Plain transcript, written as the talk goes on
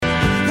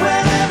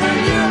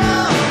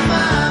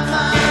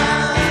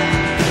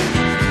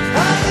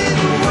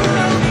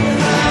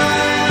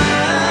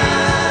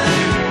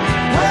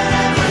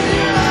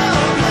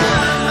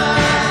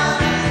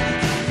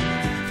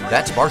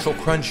That's Marshall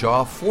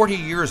Crenshaw 40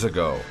 years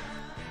ago.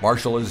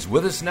 Marshall is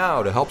with us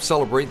now to help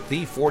celebrate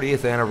the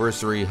 40th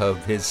anniversary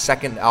of his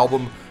second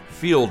album,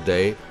 Field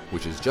Day,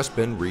 which has just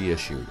been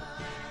reissued.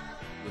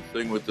 The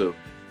thing with the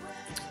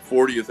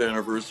 40th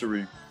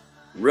anniversary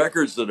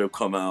records that have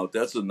come out,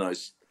 that's a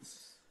nice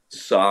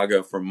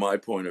saga from my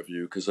point of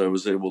view, because I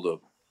was able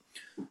to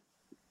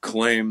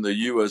claim the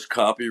U.S.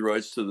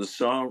 copyrights to the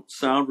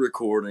sound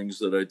recordings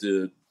that I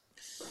did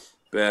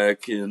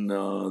back in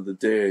the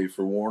day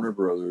for Warner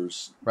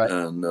Brothers. Right.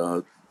 And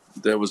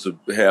that was a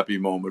happy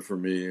moment for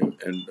me.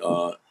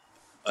 And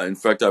in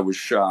fact, I was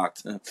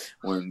shocked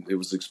when it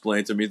was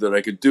explained to me that I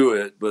could do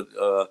it. But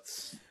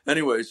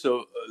anyway,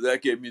 so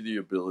that gave me the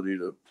ability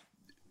to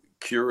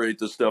curate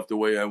the stuff the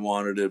way I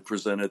wanted it,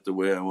 present it the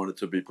way I wanted it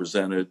to be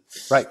presented.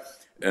 Right.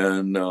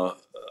 And,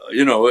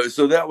 you know,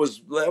 so that was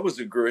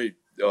a great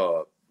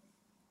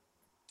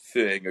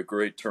thing, a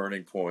great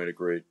turning point, a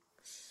great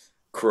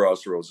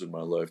crossroads in my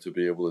life to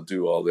be able to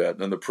do all that.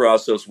 And the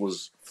process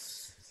was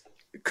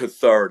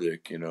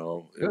cathartic, you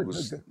know. It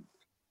was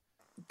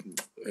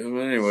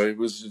anyway,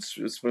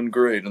 it's been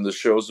great, and the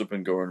shows have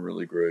been going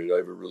really great. I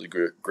have a really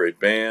great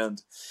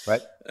band.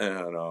 Right.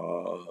 And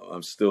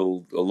I'm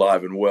still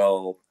alive and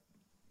well.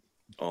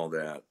 All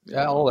that.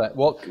 Yeah, all that.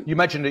 Well, you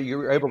mentioned that you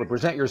were able to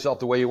present yourself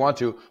the way you want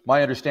to.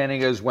 My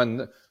understanding is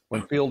when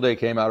Field Day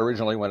came out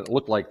originally, when it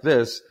looked like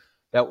this,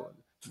 that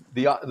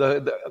the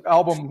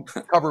album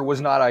cover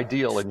was not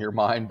ideal in your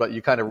mind, but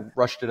you kind of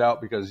rushed it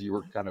out because you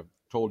were kind of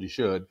told you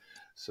should.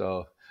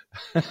 So.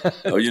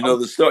 Oh, you know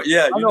the story.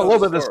 Yeah, I know a little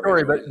bit of the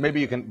story, but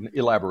maybe you can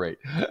elaborate.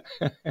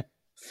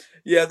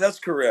 Yeah, that's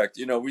correct.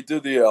 You know, we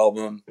did the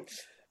album.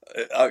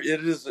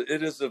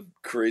 It is a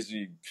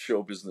crazy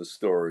show business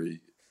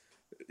story.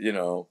 You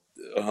know,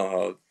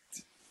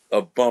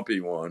 a bumpy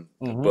one.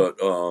 Mm-hmm.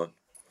 But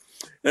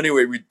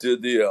anyway, we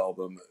did the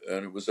album,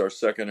 and it was our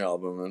second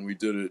album, and we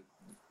did it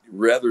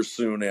rather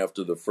soon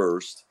after the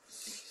first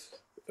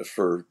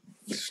for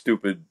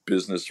stupid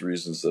business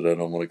reasons that I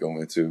don't want to go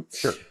into.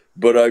 Sure.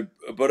 But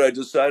I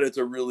decided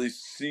to really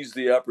seize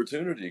the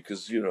opportunity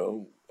because, you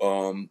know,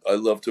 I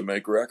love to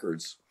make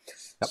records.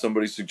 Yep.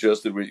 Somebody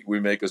suggested we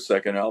make a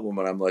second album,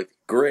 and I'm like,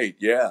 great,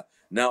 yeah.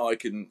 Now I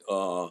can,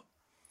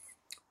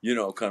 you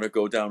know, kind of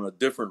go down a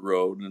different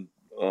road. And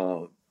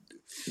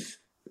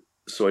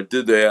so I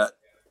did that.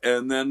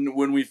 And then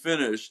when we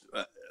finished,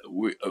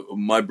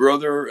 my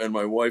brother and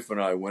my wife and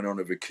I went on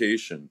a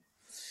vacation.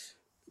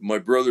 My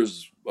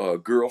brother's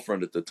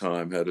girlfriend at the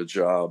time had a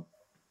job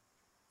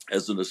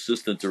as an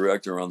assistant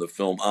director on the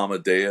film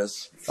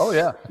Amadeus. Oh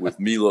yeah, with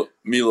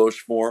Milos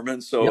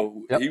Forman.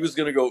 So yep. He was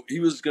gonna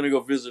go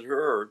visit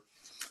her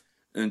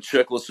in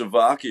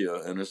Czechoslovakia.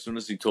 And as soon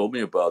as he told me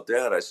about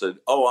that, I said,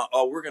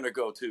 "Oh, we're gonna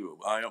go too.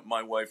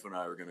 My wife and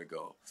I are gonna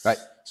go." Right.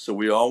 So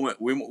we all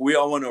went. We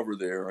all went over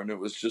there, and it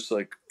was just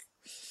like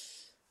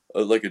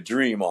a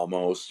dream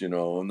almost, you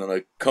know. And then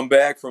I come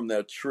back from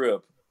that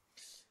trip,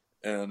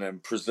 and I'm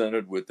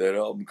presented with that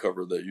album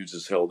cover that you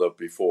just held up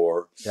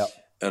before. Yeah.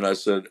 And I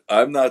said,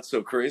 I'm not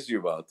so crazy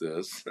about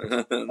this.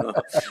 And,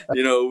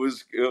 you know, it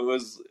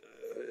was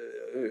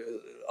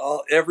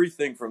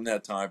everything from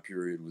that time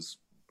period was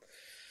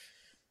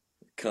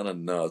kind of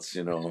nuts,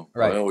 you know.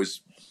 Right. I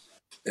always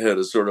had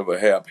a sort of a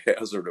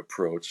haphazard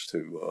approach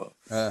to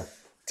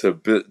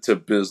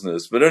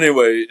business. But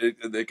anyway,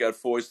 it got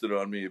foisted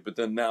on me. But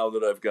then now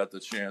that I've got the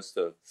chance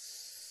to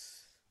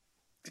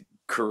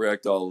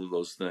correct all of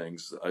those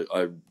things,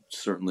 I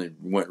certainly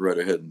went right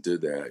ahead and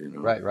did that, you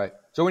know. Right.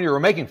 So when you were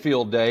making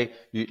Field Day,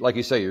 like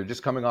you say, you're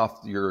just coming off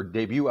your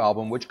debut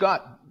album, which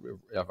got,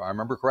 if I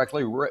remember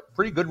correctly,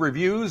 pretty good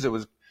reviews. It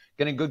was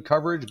getting good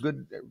coverage,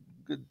 good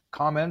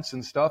comments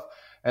and stuff.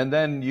 And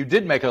then you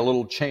did make a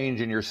little change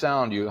in your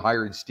sound. You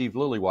hired Steve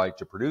Lillywhite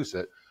to produce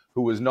it,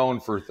 who was known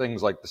for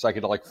things like the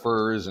Psychedelic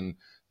Furs and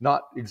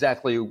not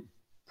exactly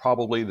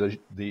probably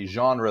the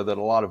genre that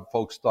a lot of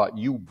folks thought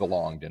you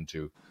belonged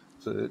into.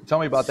 So tell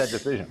me about that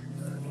decision.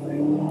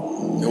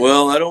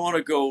 Well, I don't want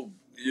to go,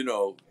 you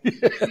know,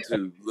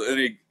 into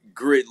any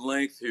great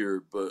length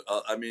here, but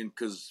I mean,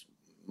 because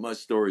my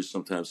stories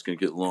sometimes can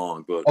get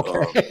long. But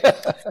okay.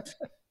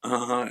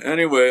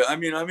 Anyway, I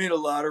mean, I made a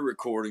lot of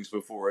recordings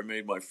before I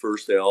made my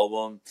first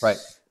album. Right.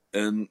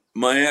 And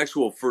my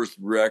actual first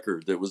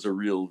record that was a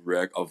real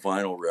a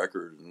vinyl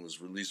record and was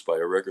released by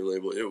a record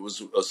label. It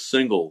was a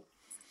single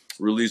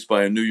released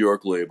by a New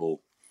York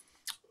label.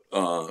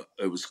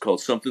 It was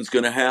called Something's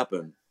Gonna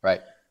Happen.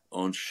 Right.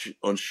 On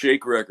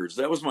Shake Records.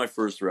 That was my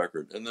first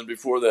record. And then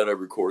before that, I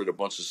recorded a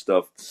bunch of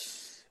stuff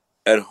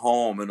at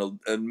home.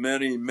 And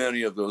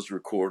many of those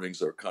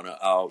recordings are kind of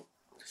out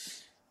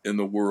in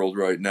the world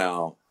right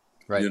now.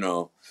 Right. You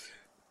know.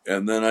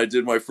 And then I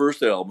did my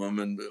first album,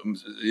 and,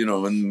 you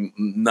know, in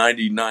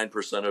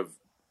 99% of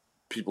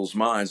people's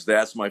minds,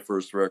 that's my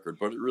first record.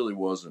 But it really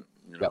wasn't.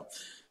 You know. Yep.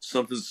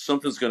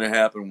 Something's Gonna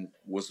Happen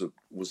was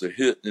a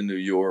hit in New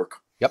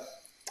York. Yep.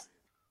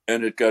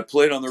 And it got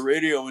played on the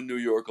radio in New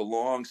York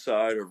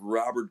alongside of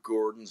Robert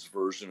Gordon's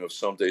version of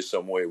Someday,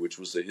 Someway, which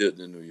was a hit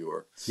in New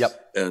York.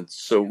 Yep. And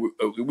so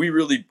we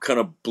really kind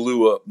of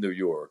blew up New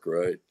York,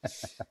 right?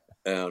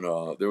 and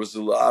there was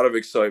a lot of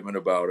excitement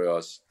about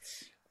us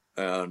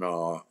and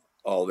all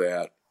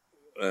that.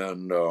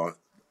 And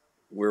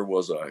where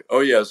was I? Oh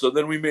yeah, so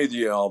then we made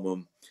the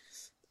album,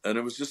 and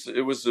it was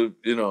a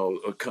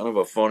a kind of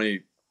a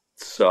funny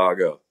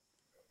saga,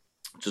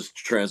 just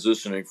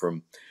transitioning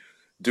from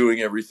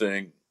doing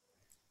everything,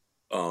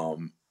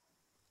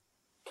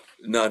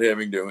 not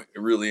having to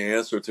really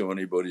answer to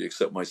anybody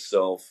except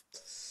myself.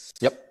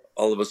 Yep.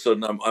 All of a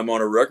sudden, I'm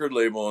on a record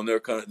label, and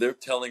they're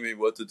telling me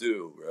what to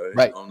do, right?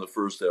 Right. On the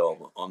first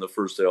album,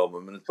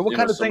 and So what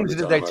kind of things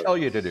did they tell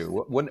you to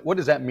do? What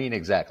does that mean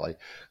exactly?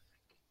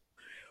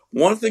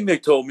 One thing they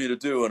told me to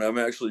do, and I'm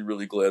actually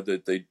really glad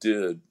that they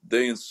did,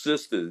 they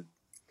insisted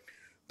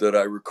that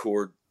I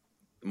record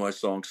my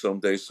song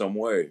Someday, Some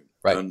Way.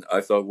 Right. And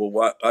I thought,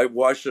 well,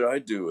 why should I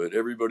do it?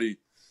 Everybody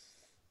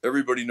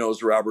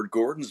knows Robert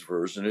Gordon's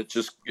version.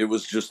 It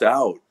was just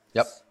out.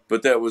 Yep.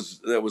 But that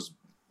was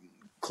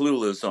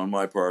clueless on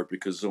my part,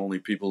 because only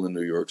people in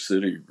New York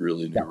City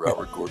really knew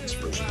Robert Gordon's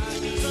version.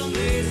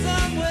 Someday,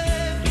 somewhere.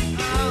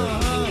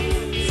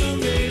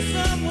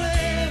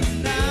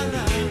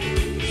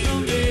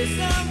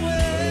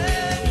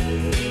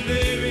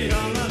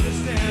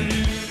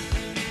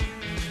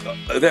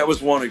 That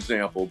was one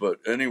example, but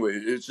anyway,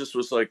 it just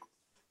was like,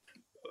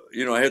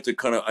 I had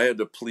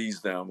to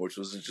please them, which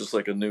was just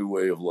like a new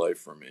way of life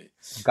for me.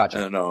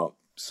 Gotcha. And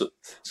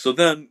so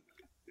then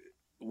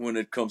when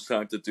it comes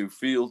time to do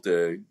Field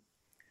Day,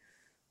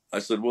 I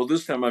said, well,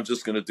 this time I'm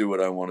just going to do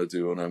what I want to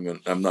do, and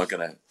I'm not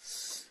going to,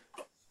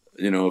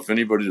 if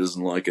anybody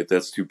doesn't like it,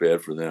 that's too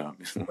bad for them.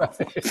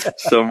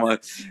 So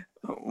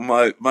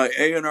my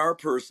A&R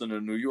person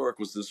in New York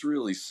was this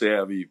really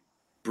savvy,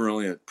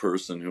 brilliant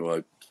person who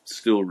I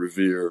still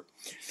revere.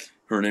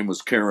 Her name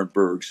was Karen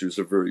Berg. She was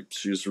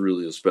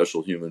really a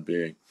special human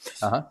being.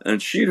 Uh-huh.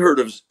 And she'd heard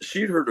of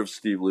Steve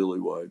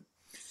Lillywhite.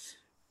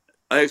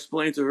 I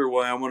explained to her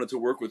why I wanted to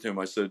work with him.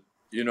 I said,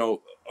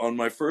 on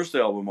my first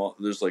album,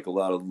 there's like a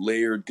lot of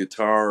layered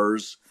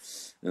guitars,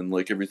 and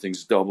like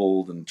everything's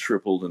doubled and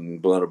tripled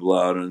and blah, blah,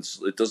 blah. And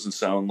it doesn't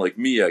sound like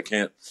me. I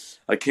can't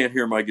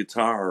hear my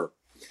guitar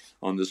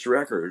on this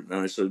record. And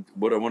I said,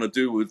 what I want to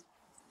do is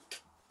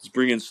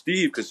bring in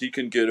Steve, because he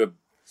can get a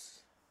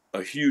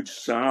huge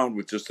sound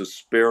with just a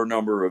spare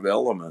number of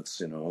elements,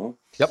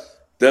 Yep.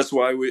 That's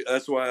why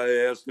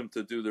I asked him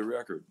to do the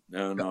record.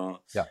 And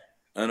yeah.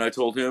 And I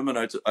told him, and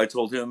I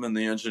told him and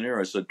the engineer,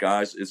 I said,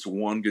 guys, it's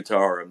one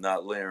guitar. I'm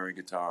not layering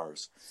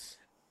guitars.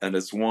 And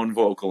it's one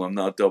vocal. I'm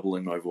not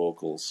doubling my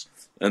vocals.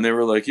 And they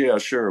were like, yeah,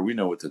 sure, we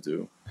know what to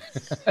do.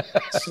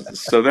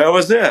 So that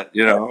was it.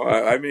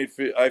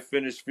 I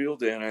finished Field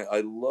Day, and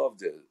I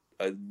loved it.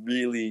 I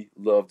really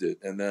loved it.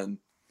 And then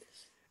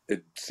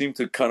it seemed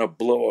to kind of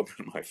blow up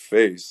in my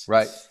face.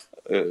 Right.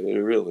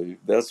 Really,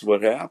 that's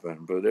what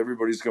happened. But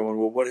everybody's going,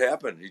 well, what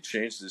happened? He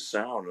changed his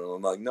sound. And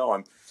I'm like,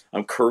 no,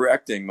 I'm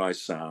correcting my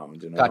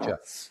sound. Gotcha.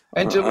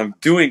 And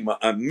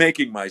I'm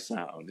making my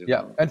sound.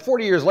 Yeah. And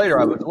 40 years later,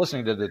 I was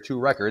listening to the two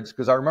records,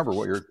 because I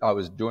remember I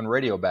was doing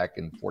radio back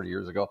in 40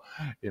 years ago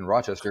in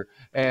Rochester,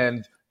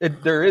 and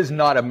there is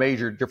not a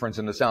major difference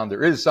in the sound.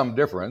 There is some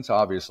difference,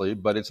 obviously,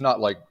 but it's not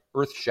like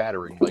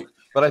earth-shattering.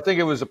 But I think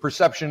it was a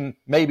perception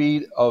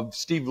maybe of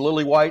Steve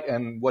Lillywhite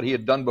and what he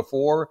had done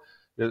before.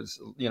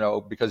 Is,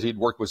 because he'd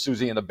worked with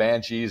Susie and the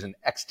Banshees and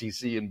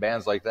XTC and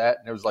bands like that.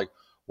 And it was like,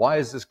 why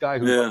is this guy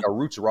who's like a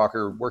roots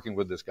rocker working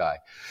with this guy?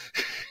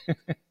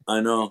 I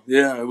know.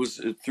 Yeah,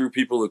 it threw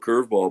people a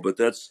curveball, but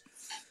that's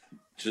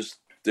just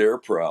their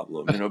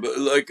problem, But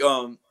like,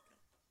 what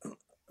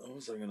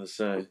was I going to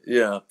say?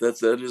 Yeah,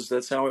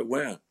 that's how it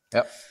went.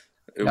 Yep.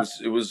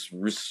 It was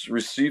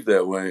received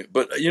that way.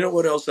 But you know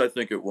what else I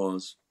think it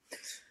was?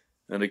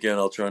 And again,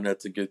 I'll try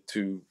not to get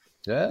too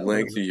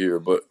lengthy here,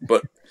 but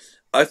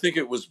I think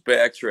it was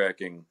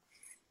backtracking,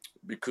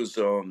 because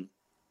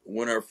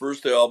when our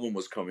first album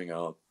was coming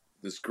out,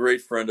 this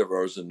great friend of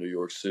ours in New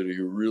York City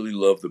who really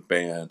loved the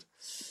band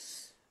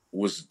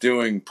was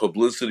doing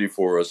publicity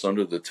for us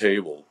under the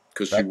table,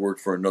 because she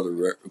worked for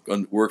another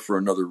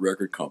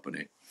record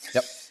company.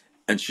 Yep.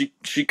 And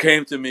she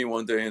came to me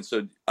one day and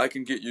said, I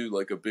can get you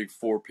like a big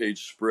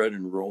 4-page spread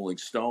in Rolling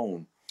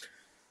Stone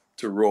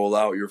to roll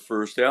out your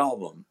first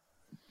album.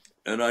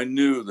 And I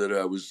knew that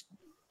I was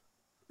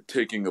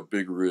taking a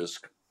big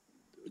risk,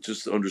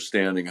 just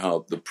understanding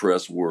how the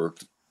press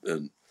worked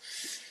and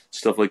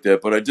stuff like that.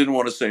 But I didn't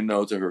want to say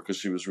no to her, because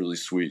she was really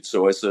sweet.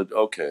 So I said,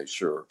 okay,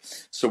 sure.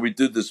 So we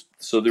did this.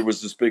 So there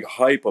was this big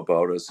hype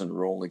about us in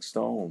Rolling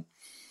Stone.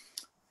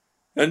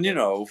 And,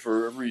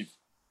 for every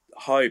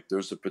hype,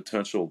 there's a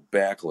potential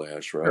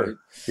backlash, right?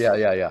 Sure.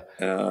 Yeah.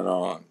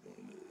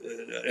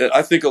 And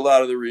I think a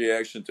lot of the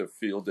reaction to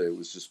Field Day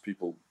was just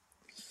people.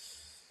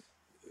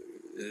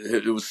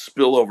 It was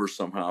spillover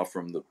somehow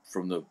from the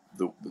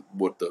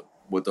what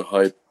the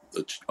hype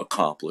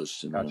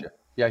accomplished. Gotcha.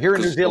 Yeah, here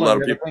in New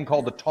Zealand, we have a thing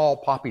called the tall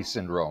poppy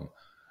syndrome.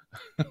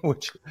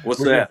 What's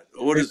that?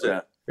 What is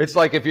that? It's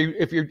like if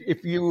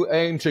you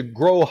aim to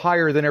grow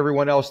higher than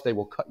everyone else, they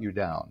will cut you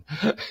down.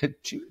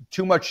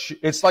 Too much.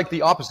 It's like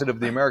the opposite of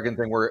the American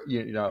thing, where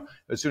you know,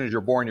 as soon as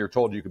you're born, you're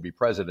told you could be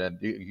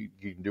president. You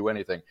can do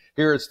anything.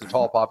 Here, it's the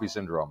tall poppy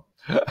syndrome.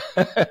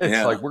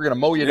 It's like we're going to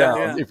mow you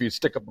down if you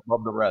stick up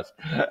above the rest.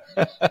 How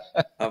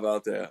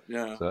about that?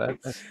 Yeah. So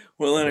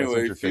well,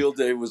 anyway, Field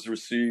Day was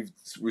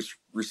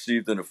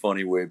received in a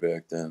funny way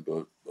back then,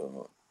 but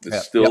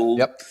it's still.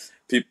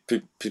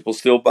 People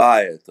still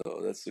buy it,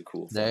 though. That's the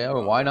cool thing. Yeah,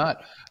 why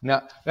not?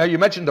 Now you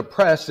mentioned the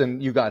press,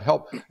 and you got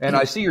help. And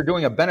I see you're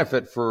doing a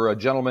benefit for a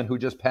gentleman who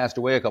just passed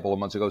away a couple of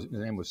months ago. His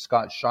name was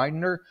Scott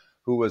Scheidner,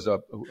 who was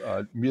a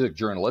music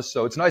journalist.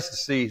 So it's nice to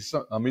see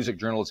a music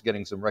journalist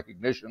getting some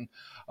recognition.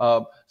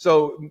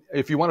 So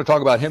if you want to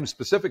talk about him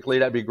specifically,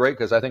 that'd be great,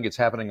 because I think it's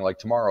happening like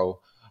tomorrow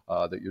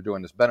that you're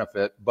doing this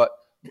benefit. But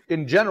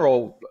in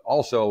general,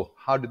 also,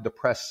 how did the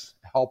press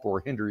help or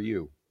hinder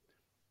you?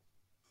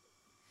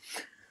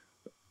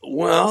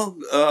 Well,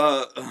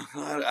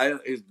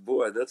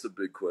 boy, that's a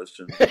big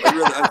question.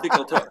 I think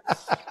I'll talk.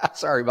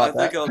 Sorry about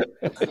that.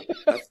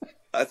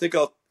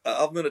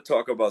 I'm going to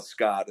talk about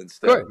Scott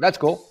instead. Good, that's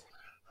cool.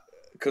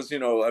 Because, you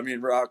know, I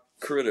mean, rock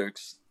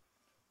critics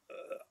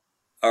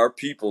are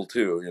people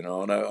too, you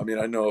know. And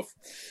I know if,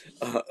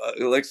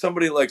 like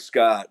somebody like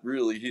Scott,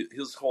 really,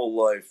 his whole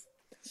life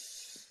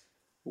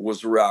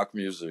was rock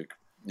music.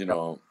 You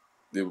know,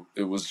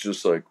 it was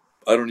just like,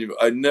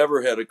 I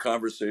never had a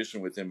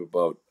conversation with him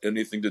about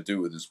anything to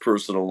do with his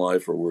personal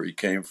life or where he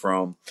came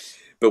from,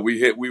 but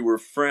we were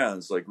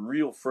friends, like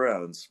real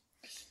friends.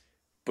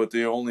 But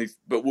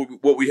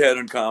what we had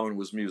in common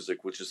was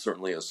music, which is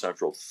certainly a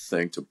central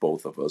thing to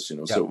both of us, you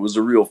know. Yeah. So it was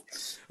a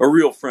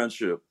real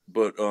friendship.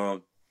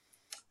 But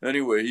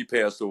anyway, he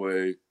passed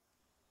away,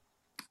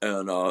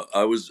 and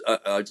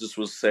I just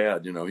was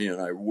sad, you know. He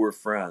and I were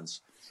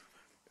friends.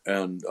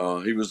 And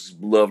he was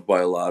loved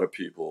by a lot of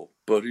people,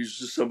 but he's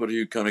just somebody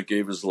who kind of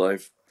gave his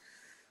life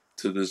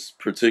to this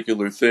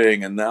particular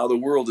thing. And now the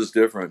world is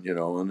different, you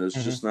know, and there's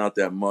just not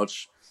that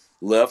much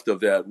left of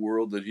that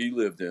world that he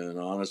lived in,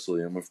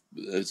 honestly.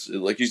 It's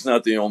like he's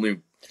not the only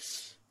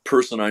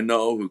person I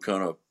know who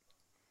kind of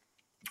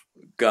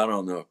got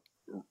on the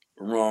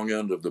wrong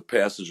end of the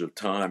passage of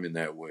time in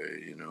that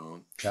way, you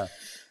know. Yeah.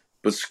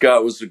 But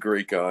Scott was a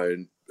great guy,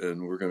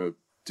 and we're going to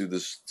do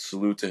this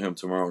salute to him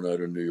tomorrow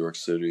night in New York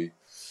City.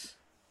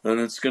 And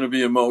it's going to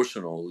be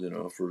emotional, you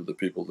know, for the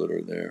people that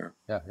are there.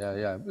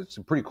 Yeah. It's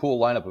a pretty cool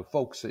lineup of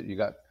folks that you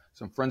got.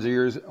 Some friends of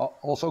yours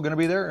also going to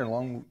be there,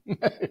 and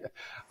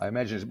I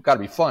imagine it's got to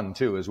be fun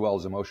too, as well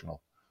as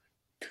emotional.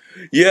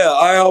 Yeah,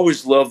 I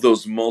always love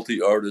those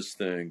multi-artist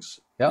things.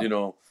 Yeah. You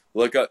know,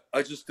 like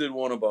I just did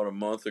one about a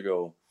month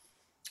ago.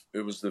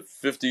 It was the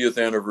 50th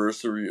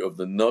anniversary of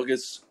the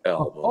Nuggets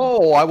album.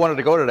 Oh, I wanted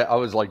to go to that. I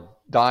was like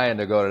dying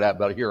to go to that,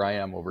 but here I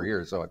am over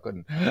here, so I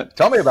couldn't.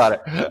 Tell me about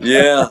it.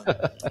 Yeah.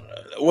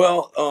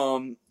 Well,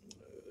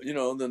 you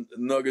know, the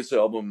Nuggets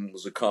album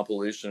was a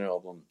compilation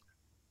album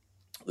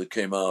that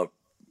came out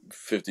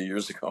 50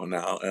 years ago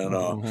now,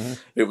 and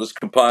it was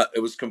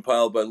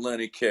compiled by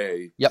Lenny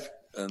Kaye. Yep.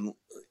 And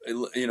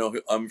you know,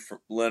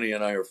 Lenny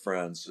and I are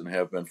friends and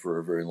have been for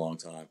a very long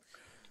time,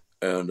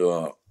 and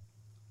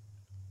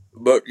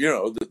but you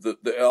know,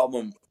 the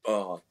album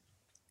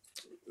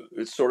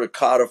it sort of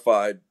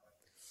codified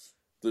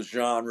the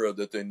genre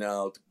that they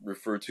now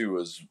refer to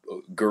as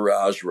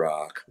garage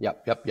rock.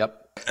 Yep.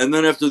 And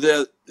then after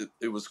that,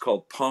 it was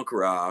called punk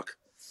rock,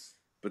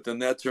 but then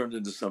that turned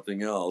into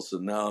something else,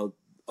 and now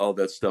all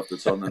that stuff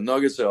that's on the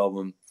Nuggets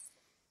album,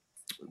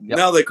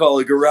 now they call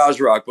it garage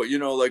rock. But you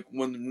know, like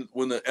when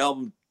the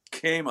album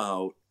came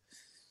out,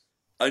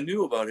 I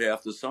knew about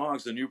half the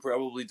songs, and you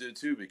probably did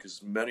too,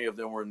 because many of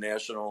them were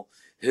national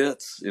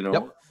hits. You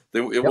know,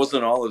 it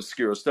wasn't all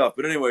obscure stuff.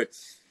 But anyway,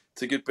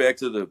 to get back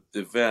to the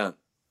event,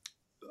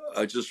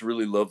 I just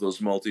really love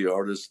those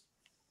multi-artist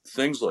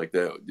things like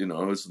that. You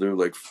know, they're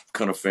like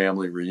kind of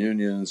family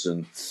reunions,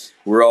 and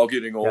we're all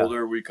getting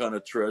older. We kind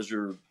of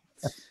treasure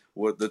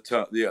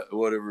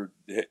whatever,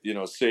 you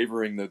know,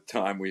 savoring the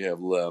time we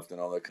have left and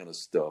all that kind of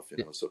stuff,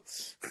 you know. So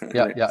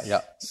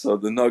yeah. So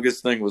the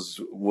Nuggets thing was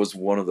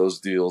one of those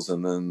deals,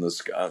 and then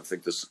I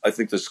think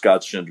the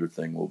Scott Schindler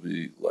thing will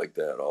be like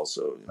that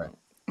also, you know.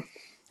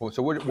 Well,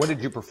 so what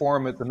did you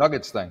perform at the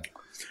Nuggets thing?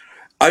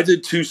 I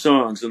did 2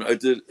 songs, and I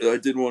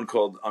did one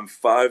called "I'm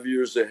 5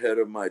 Years Ahead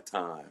of My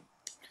Time,"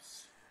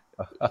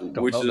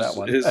 which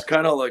is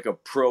kind of like a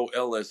pro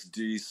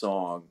LSD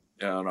song,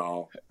 you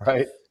know.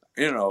 Right.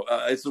 You know,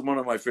 it's one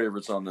of my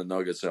favorites on the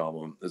Nuggets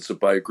album. It's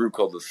by a group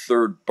called the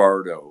Third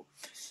Bardo.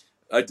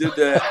 I did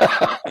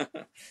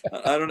that.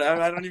 I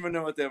don't even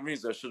know what that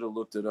means. I should have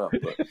looked it up.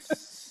 But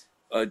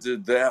I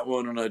did that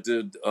one, and I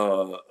did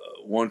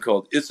one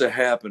called "It's a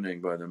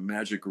Happening" by the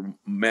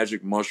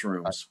Magic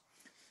Mushrooms.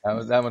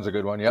 That one's a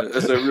good one. Yep.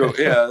 That's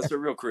a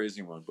real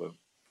crazy one. But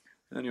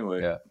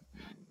anyway,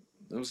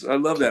 I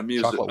love that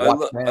music.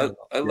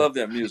 I love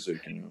that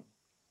music. You know.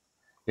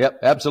 Yep,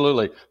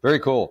 absolutely, very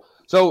cool.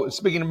 So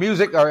speaking of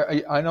music,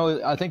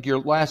 I think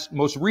your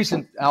most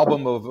recent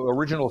album of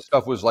original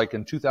stuff was like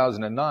in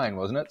 2009,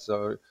 wasn't it?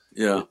 So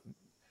Yeah.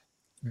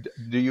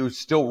 do you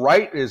still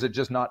write? Is it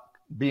just not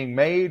being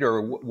made,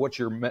 or what's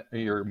your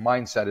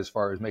mindset as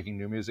far as making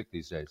new music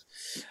these days?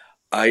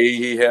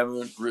 I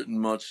haven't written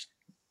much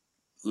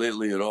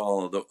lately at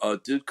all.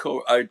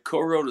 I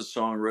co-wrote a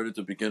song right at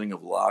the beginning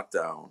of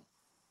lockdown.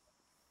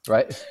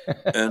 Right.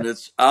 And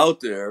it's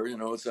out there,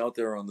 it's out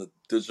there on the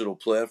digital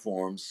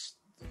platforms.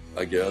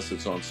 I guess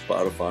it's on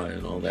Spotify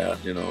and all that.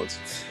 It's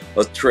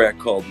a track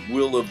called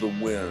Will of the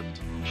Wind.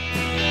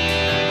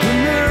 The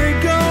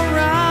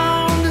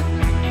merry-go-round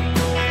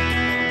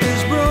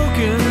is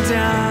broken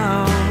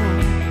down.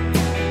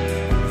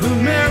 The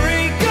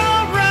merry-go-round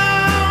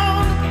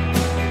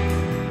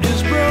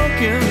is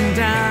broken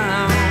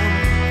down.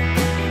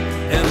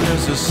 And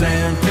there's a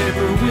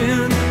sandpaper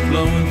wind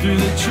blowing through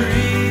the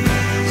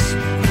trees.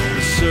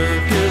 The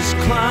circus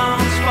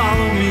clowns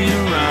follow me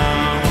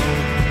around.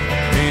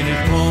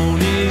 Painted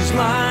ponies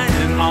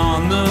lying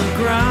on the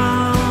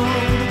ground.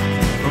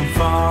 From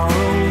far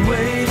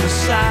away the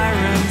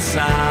siren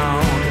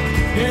sound.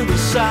 Hear the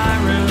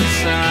siren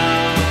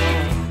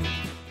sound.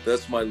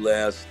 That's my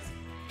last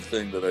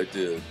thing that I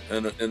did,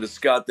 and it's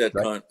got that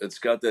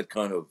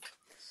kind of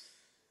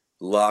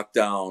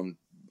lockdown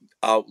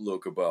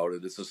outlook about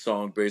it. It's a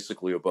song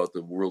basically about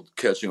the world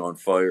catching on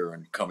fire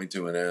and coming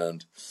to an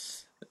end,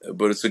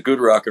 but it's a good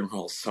rock and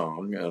roll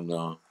song, and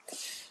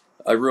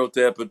I wrote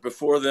that. But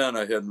before then,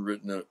 I hadn't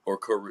written or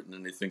co-written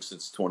anything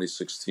since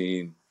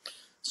 2016.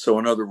 So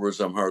in other words,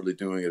 I'm hardly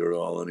doing it at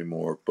all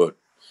anymore. But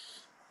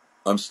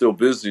I'm still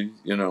busy.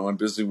 I'm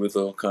busy with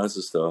all kinds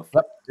of stuff.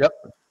 Yep.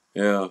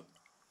 Yeah.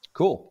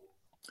 Cool.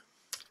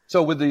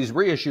 So with these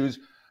reissues,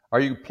 are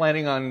you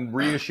planning on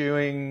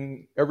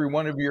reissuing every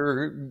one of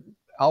your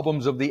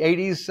albums of the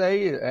 80s,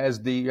 say,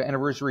 as the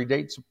anniversary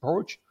dates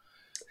approach?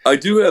 I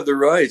do have the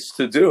rights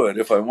to do it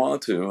if I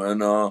want to.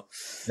 And, the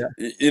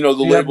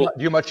label.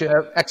 Do you much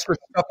have extra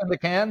stuff in the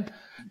can?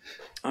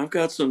 I've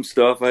got some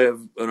stuff. I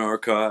have an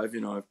archive.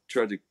 I've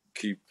tried to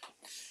keep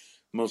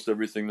most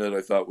everything that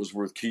I thought was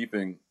worth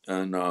keeping.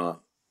 And,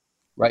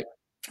 right.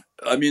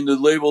 I mean, the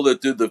label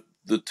that did the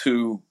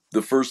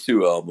first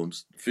two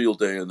albums, Field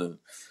Day and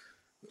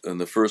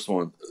the first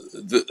one,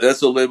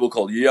 that's a label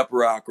called Yep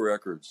Rock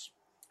Records.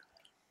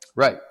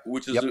 Right.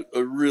 Which is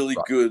a really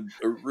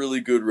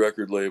good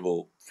record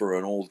label for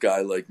an old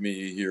guy like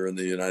me here in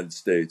the United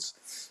States.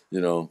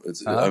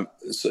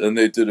 And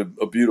they did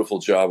a beautiful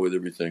job with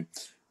everything.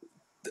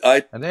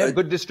 And they have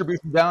good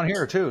distribution down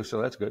here too,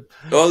 so that's good.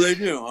 Oh, they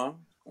do, huh?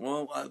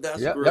 Well,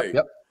 that's great.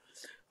 Yep.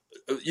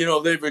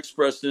 They've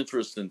expressed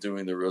interest in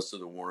doing the rest of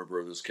the Warner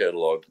Brothers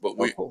catalog,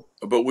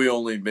 but we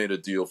only made a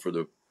deal for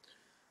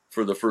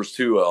the first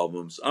two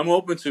albums. I'm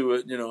open to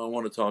it. I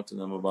want to talk to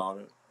them about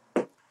it.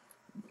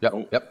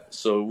 Yep.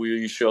 So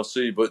we shall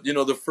see. But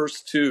the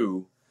first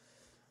two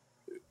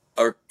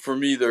are, for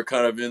me, they're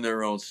kind of in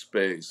their own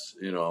space.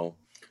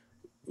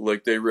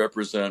 Like they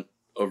represent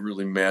a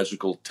really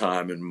magical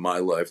time in my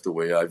life, the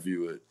way I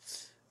view it.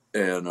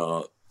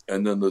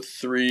 And then the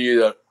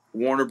three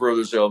Warner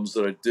Brothers albums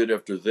that I did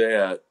after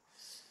that,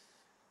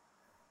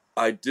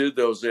 I did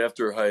those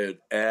after I had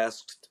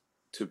asked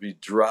to be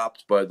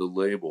dropped by the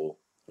label.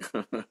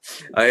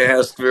 I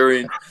asked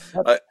very.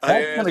 That's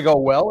going to go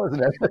well,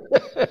 isn't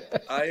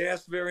it? I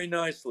asked very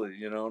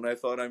nicely, and I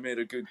thought I made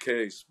a good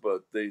case.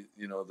 But they,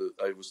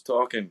 I was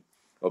talking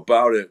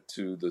about it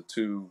to the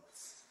two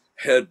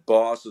head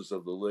bosses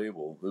of the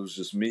label. It was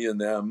just me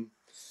and them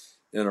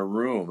in a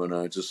room, and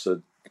I just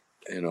said,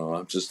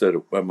 I'm just at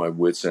my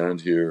wit's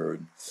end here,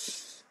 and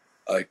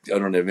I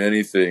don't have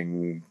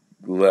anything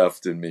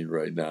left in me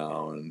right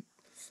now, and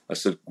I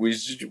said,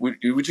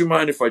 would you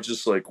mind if I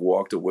just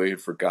walked away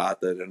and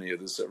forgot that any of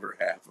this ever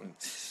happened?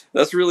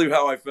 That's really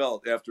how I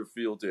felt after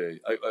Field Day.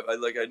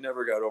 I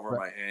never got over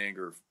my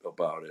anger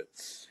about it.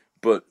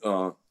 But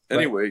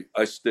anyway,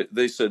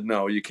 they said,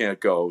 no, you can't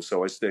go.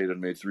 So I stayed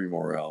and made 3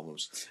 more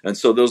albums. And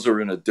so those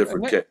are in a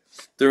different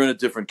they're in a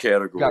different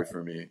category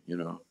for me,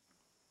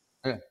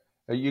 Yeah.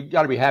 You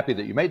got to be happy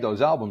that you made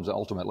those albums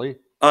ultimately.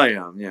 I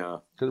am, yeah.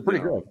 Because they're pretty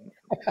good.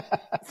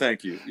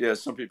 Thank you. Yeah,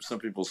 some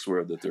people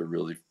swear that they're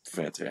really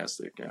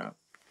fantastic. Yeah.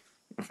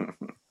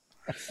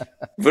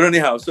 But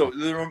anyhow, so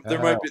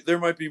there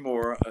might be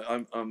more.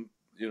 I'm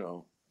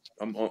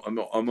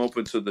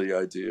open to the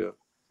idea.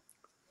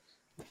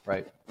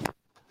 Right.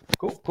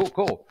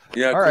 Cool.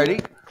 Yeah. All righty.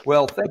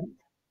 Well, thank you.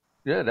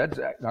 Yeah, I'm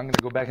going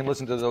to go back and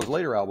listen to those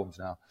later albums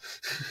now.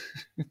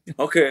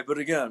 Okay, but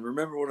again,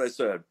 remember what I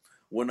said.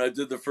 When I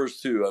did the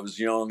first two, I was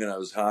young and I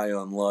was high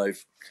on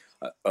life.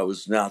 I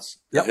was not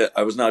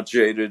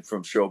jaded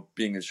from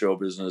being in show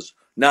business.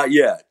 Not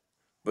yet.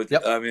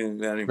 But I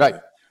mean,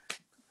 anyway.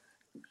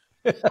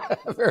 Right.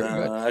 Very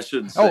good. I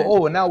shouldn't say.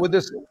 And now with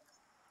this,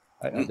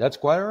 that's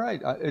quite all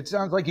right. It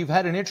sounds like you've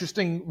had an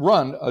interesting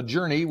run, a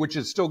journey, which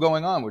is still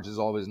going on, which is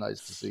always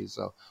nice to see.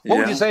 So what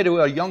would you say to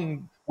a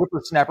young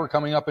whippersnapper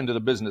coming up into the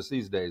business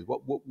these days?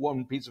 What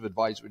one piece of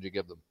advice would you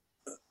give them?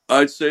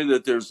 I'd say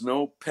that there's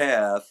no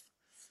path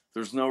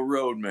There's no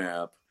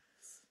roadmap.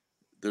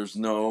 There's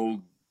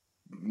no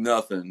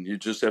nothing. You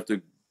just have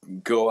to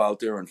go out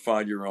there and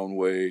find your own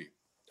way,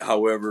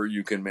 however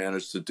you can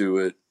manage to do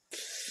it.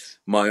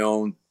 My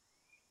own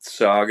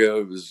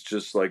saga was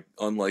just like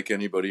unlike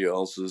anybody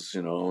else's,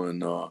 you know,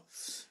 and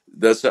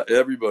that's how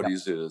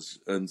everybody's is.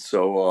 And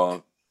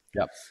so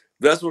Yep.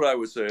 that's what I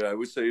would say. I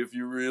would say if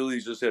you really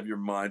just have your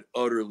mind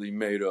utterly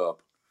made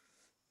up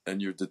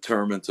and you're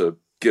determined to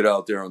get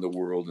out there in the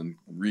world and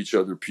reach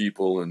other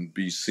people and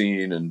be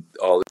seen and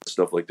all that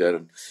stuff like that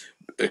and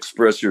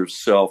express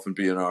yourself and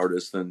be an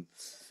artist, then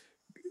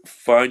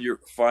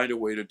find a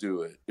way to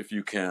do it if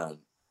you can.